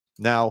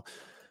Now,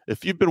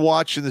 if you've been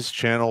watching this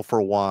channel for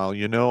a while,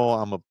 you know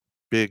I'm a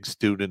big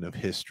student of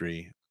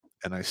history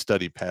and I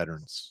study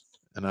patterns.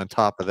 And on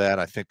top of that,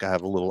 I think I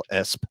have a little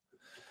ESP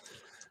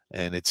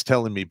and it's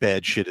telling me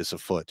bad shit is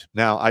afoot.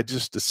 Now, I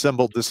just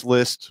assembled this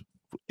list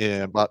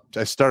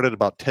I started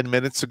about 10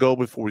 minutes ago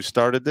before we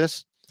started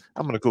this.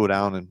 I'm going to go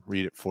down and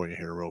read it for you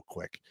here real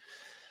quick.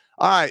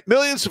 All right,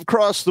 millions have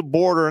crossed the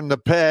border in the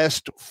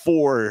past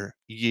 4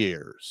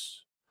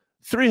 years.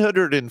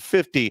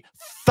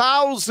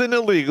 350,000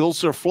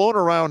 illegals are flown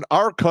around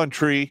our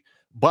country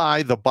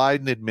by the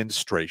Biden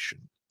administration.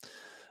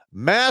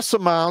 Mass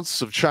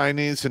amounts of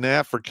Chinese and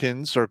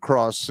Africans are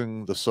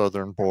crossing the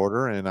southern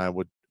border, and I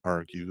would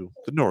argue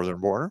the northern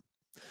border.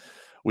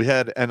 We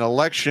had an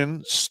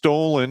election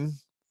stolen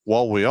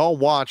while we all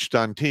watched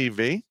on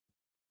TV.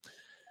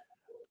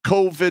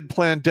 COVID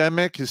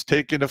pandemic has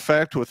taken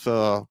effect with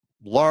a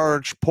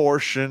large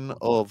portion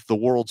of the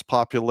world's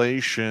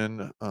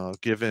population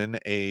given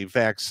a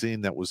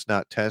vaccine that was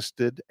not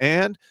tested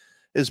and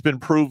has been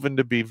proven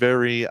to be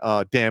very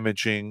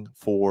damaging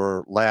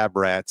for lab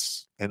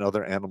rats and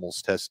other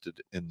animals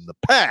tested in the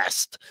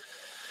past.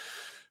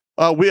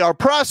 We are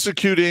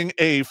prosecuting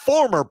a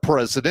former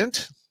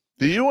president.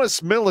 The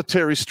U.S.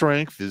 military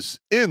strength is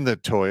in the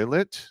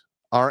toilet.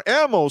 Our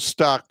ammo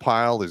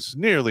stockpile is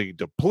nearly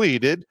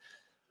depleted.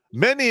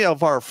 Many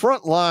of our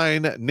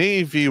frontline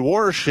Navy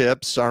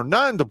warships are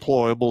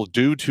non-deployable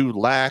due to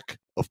lack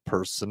of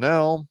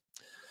personnel.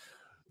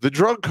 The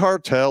drug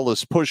cartel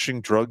is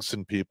pushing drugs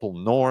and people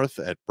north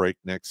at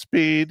breakneck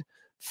speed.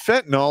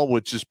 Fentanyl,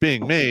 which is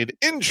being made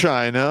in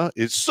China,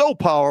 is so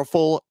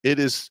powerful it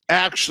is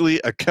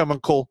actually a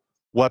chemical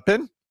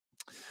weapon.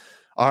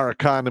 Our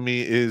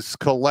economy is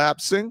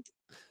collapsing.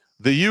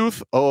 The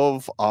youth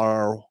of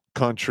our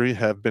country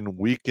have been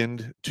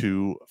weakened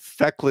to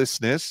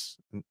fecklessness.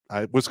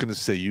 I was going to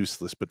say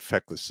useless, but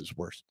feckless is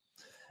worse.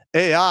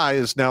 AI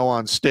is now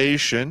on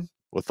station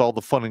with all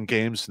the fun and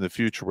games in the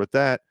future with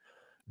that.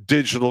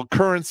 Digital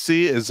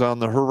currency is on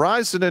the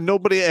horizon, and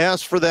nobody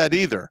asked for that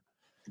either.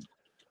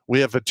 We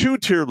have a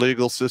 2-tier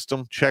legal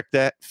system. Check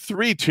that.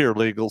 3-tier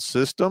legal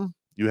system.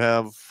 You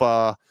have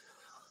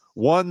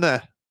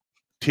one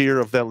tier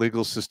of that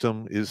legal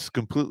system is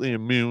completely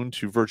immune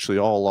to virtually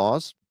all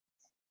laws.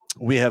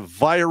 We have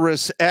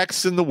Virus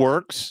X in the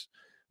works,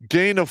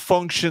 gain of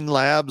function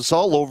labs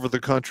all over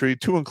the country,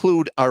 to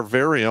include our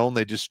very own.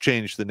 They just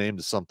changed the name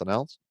to something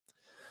else.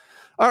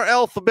 Our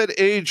alphabet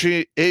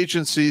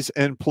agencies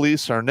and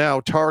police are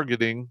now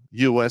targeting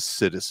U.S.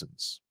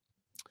 citizens.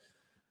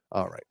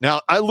 All right.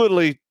 Now, I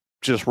literally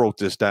just wrote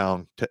this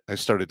down. I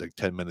started like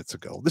 10 minutes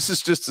ago. This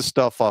is just the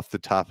stuff off the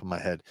top of my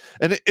head.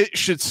 And it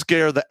should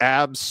scare the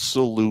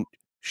absolute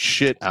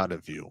shit out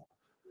of you,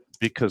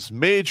 because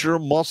major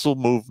muscle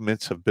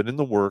movements have been in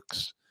the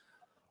works,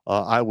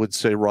 I would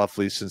say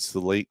roughly since the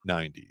late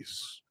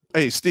 90s.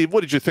 Hey, Steve,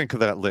 what did you think of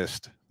that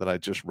list that I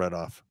just read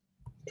off?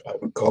 I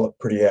would call it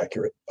pretty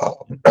accurate.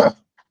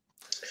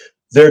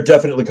 They're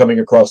definitely coming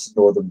across the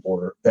northern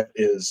border. That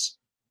is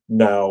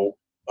now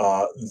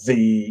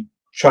the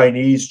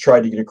Chinese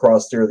tried to get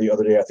across there the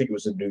other day. I think it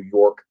was in New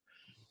York,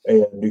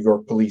 and New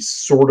York police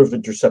sort of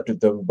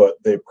intercepted them, but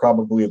they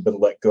probably have been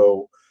let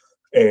go,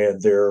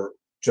 and they're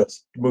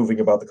just moving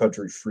about the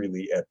country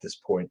freely at this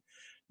point.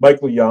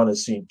 Michael Yan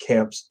has seen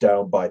camps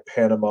down by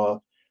Panama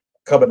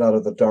coming out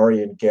of the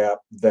Darien Gap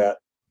that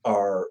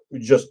are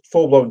just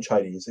full-blown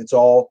Chinese. It's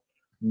all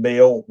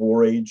male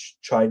war-age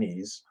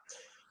Chinese.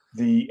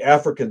 The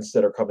Africans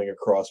that are coming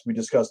across, we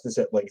discussed this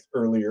at length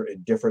earlier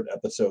in different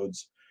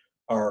episodes,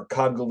 are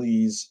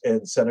Congolese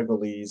and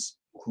Senegalese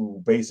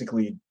who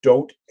basically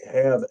don't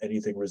have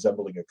anything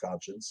resembling a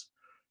conscience.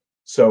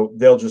 So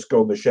they'll just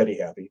go machete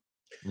happy.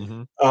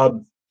 Mm-hmm.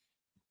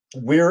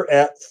 We're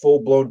at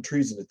full-blown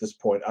treason at this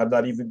point. I'm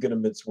not even going to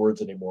mince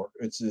words anymore.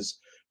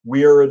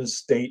 We are in a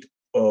state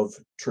of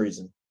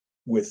treason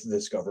with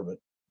this government,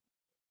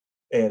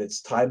 and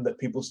it's time that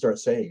people start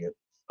saying it.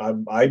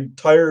 I'm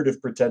tired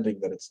of pretending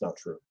that it's not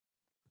true.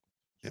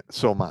 Yeah,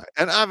 so am I.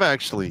 And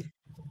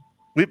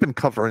we've been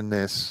covering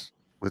this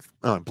with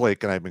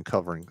Blake, and I've been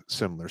covering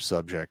similar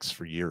subjects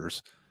for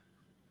years.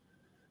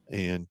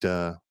 And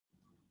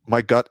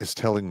my gut is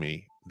telling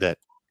me that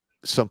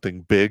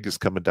something big is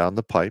coming down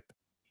the pipe.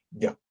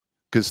 Yeah.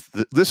 Because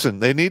listen,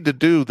 they need to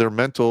do their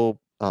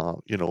mental,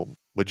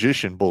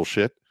 magician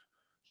bullshit,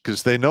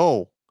 because they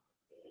know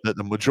that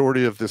the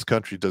majority of this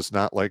country does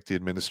not like the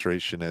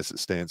administration as it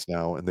stands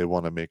now, and they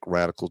want to make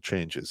radical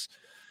changes.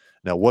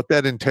 Now, what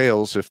that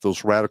entails, if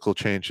those radical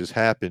changes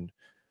happen,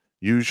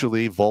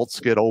 usually vaults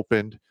get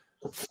opened,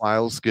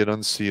 files get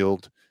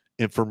unsealed,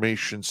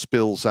 information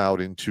spills out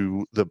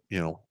into the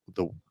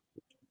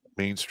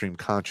mainstream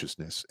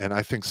consciousness. And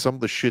I think some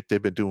of the shit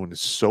they've been doing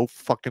is so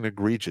fucking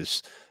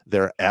egregious.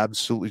 They're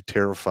absolutely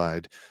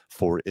terrified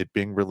for it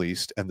being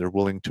released, and they're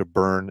willing to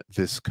burn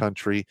this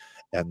country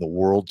and the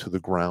world to the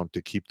ground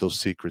to keep those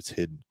secrets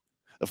hidden.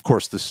 Of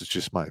course, this is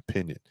just my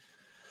opinion.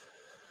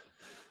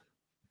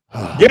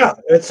 Yeah,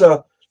 it's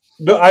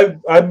no, I'm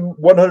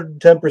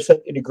 110%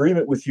 in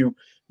agreement with you.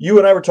 You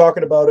and I were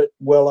talking about it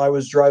while I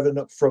was driving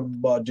up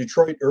from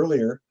Detroit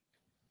earlier.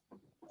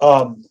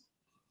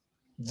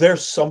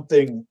 There's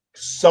something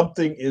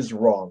is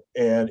wrong,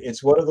 and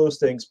it's one of those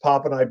things.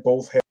 Pop and I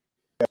both have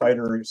a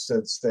spider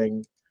sense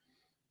thing.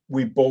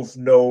 We both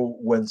know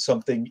when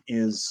something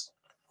is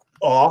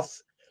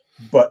off,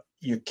 but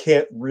you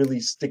can't really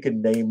stick a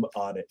name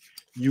on it.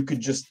 You could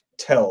just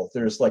tell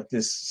there's like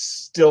this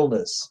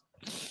stillness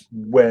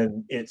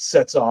when it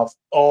sets off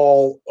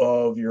all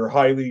of your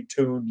highly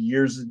tuned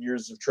years and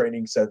years of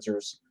training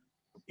sensors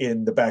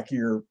in the back of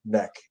your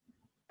neck.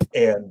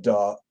 And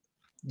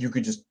you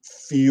could just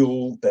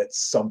feel that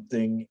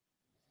something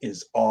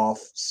is off,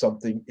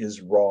 something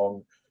is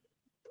wrong.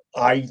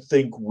 I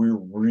think we're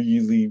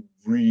really,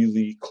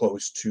 really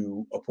close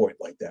to a point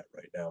like that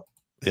right now.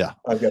 Yeah.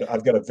 I've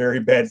got a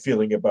very bad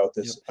feeling about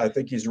this. Yep. I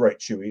think he's right,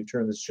 Chewy.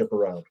 Turn this ship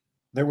around.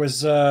 There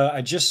was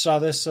I just saw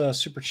this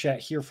super chat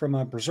here from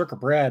Berserker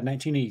Brad,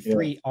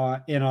 1983,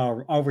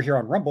 over here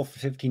on Rumble for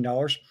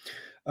 $15.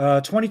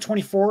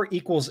 2024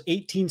 equals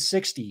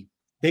 1860.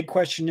 Big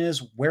question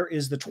is, where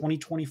is the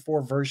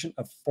 2024 version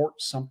of Fort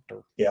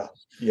Sumter? Yeah.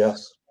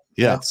 Yes.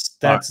 Yeah.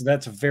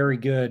 That's very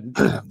good.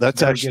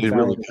 That's very actually good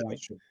really point.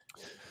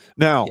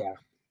 Now,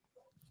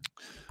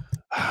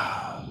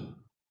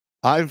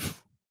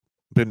 I've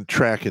been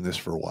tracking this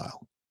for a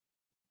while,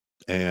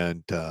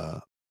 and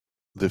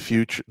the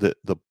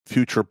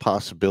future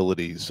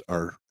possibilities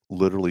are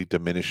literally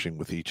diminishing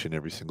with each and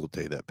every single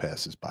day that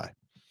passes by.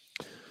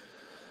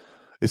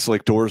 It's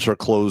like doors are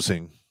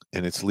closing,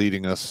 and it's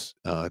leading us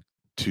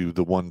to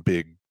the one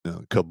big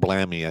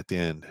kablammy at the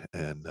end.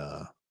 And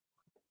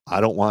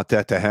I don't want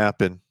that to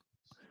happen,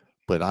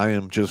 but I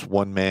am just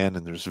one man,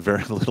 and there's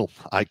very little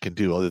I can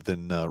do other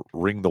than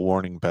ring the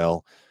warning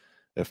bell.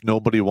 If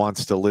nobody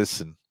wants to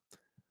listen,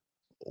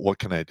 what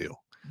can I do?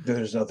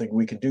 There's nothing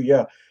we can do.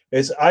 Yeah.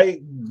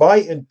 My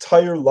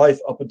entire life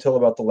up until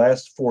about the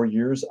last 4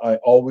 years, I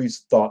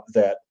always thought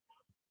that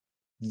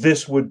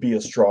this would be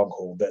a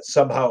stronghold, that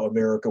somehow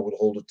America would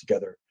hold it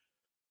together.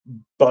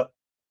 But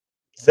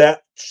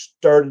that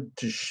started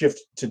to shift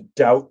to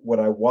doubt when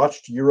I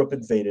watched Europe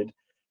invaded,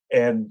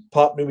 and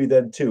Pop knew me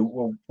then too.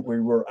 Well,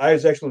 I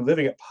was actually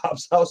living at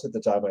Pop's house at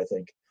the time, I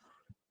think.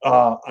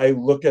 I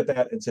looked at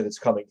that and said, it's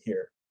coming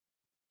here.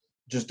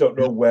 Just don't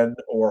know when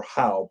or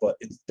how, but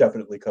it's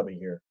definitely coming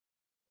here.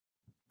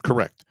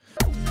 Correct.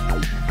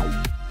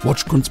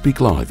 Watch Grunt Speak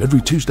live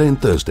every Tuesday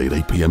and Thursday at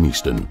 8 p.m.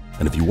 Eastern.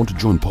 And if you want to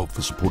join Popp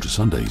for Supporter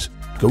Sundays,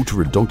 go to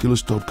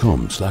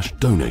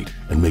redonkulous.com/donate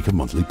and make a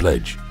monthly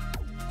pledge.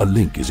 A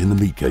link is in the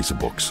meat caser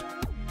box.